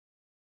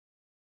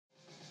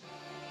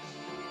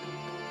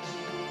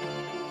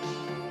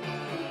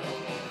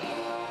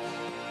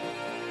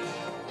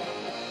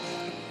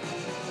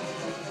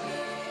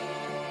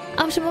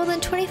After more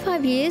than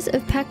 25 years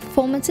of packed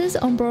performances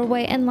on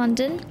Broadway and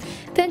London,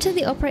 Phantom of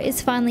the Opera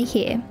is finally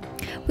here.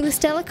 With a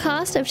stellar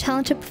cast of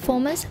talented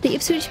performers, the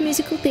Ipswich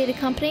Musical Theatre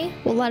Company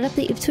will light up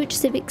the Ipswich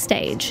Civic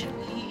Stage.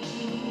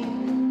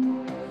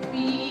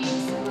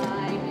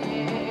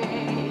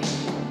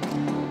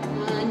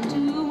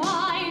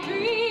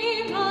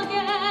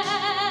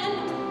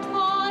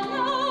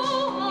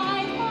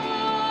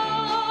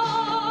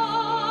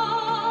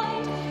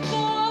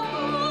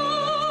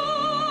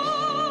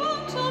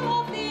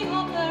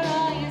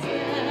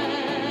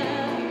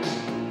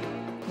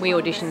 We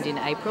auditioned in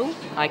April.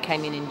 I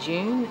came in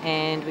June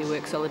and we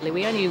work solidly.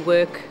 We only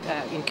work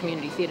in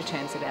community theatre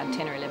terms about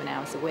 10 or 11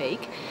 hours a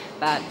week,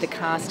 but the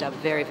cast are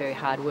very, very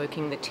hard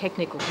working. The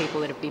technical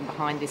people that have been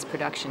behind this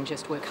production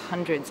just work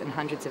hundreds and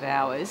hundreds of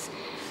hours.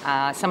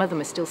 Some of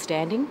them are still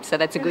standing, so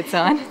that's a good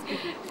sign,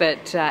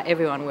 but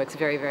everyone works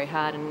very, very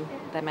hard and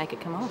they make it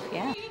come off,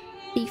 yeah.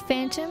 The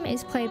Phantom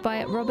is played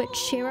by Robert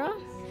Shearer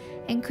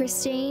and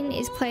Christine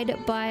is played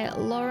by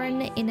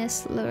Lauren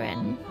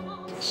Innes-Luren.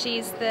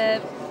 She's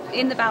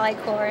in the ballet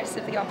chorus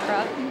of the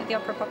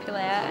Opera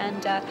Populaire,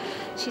 and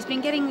she's been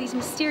getting these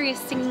mysterious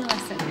singing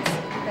lessons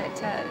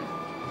that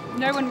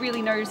no one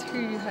really knows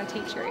who her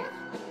teacher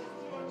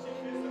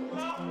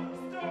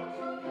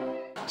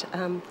is.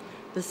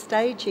 The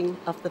staging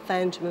of the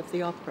Phantom of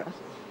the Opera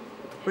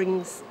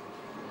brings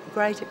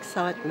great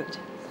excitement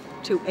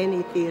to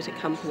any theatre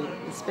company,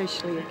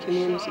 especially a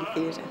community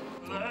theatre.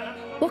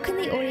 What can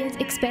the audience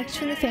expect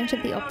from the Phantom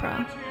of the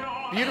Opera?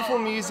 Beautiful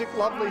music,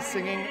 lovely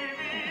singing,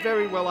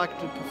 very well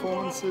acted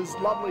performances,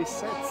 lovely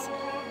sets,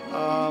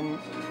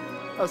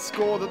 a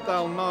score that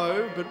they'll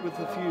know but with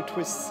a few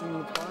twists in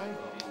the play,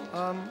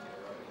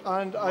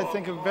 and I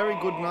think a very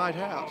good night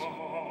out.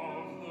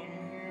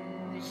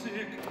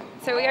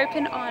 So we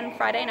open on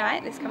Friday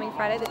night, this coming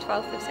Friday the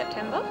 12th of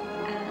September,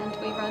 and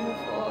we run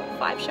for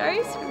 5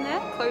 shows from there,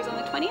 close on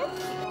the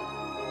 20th.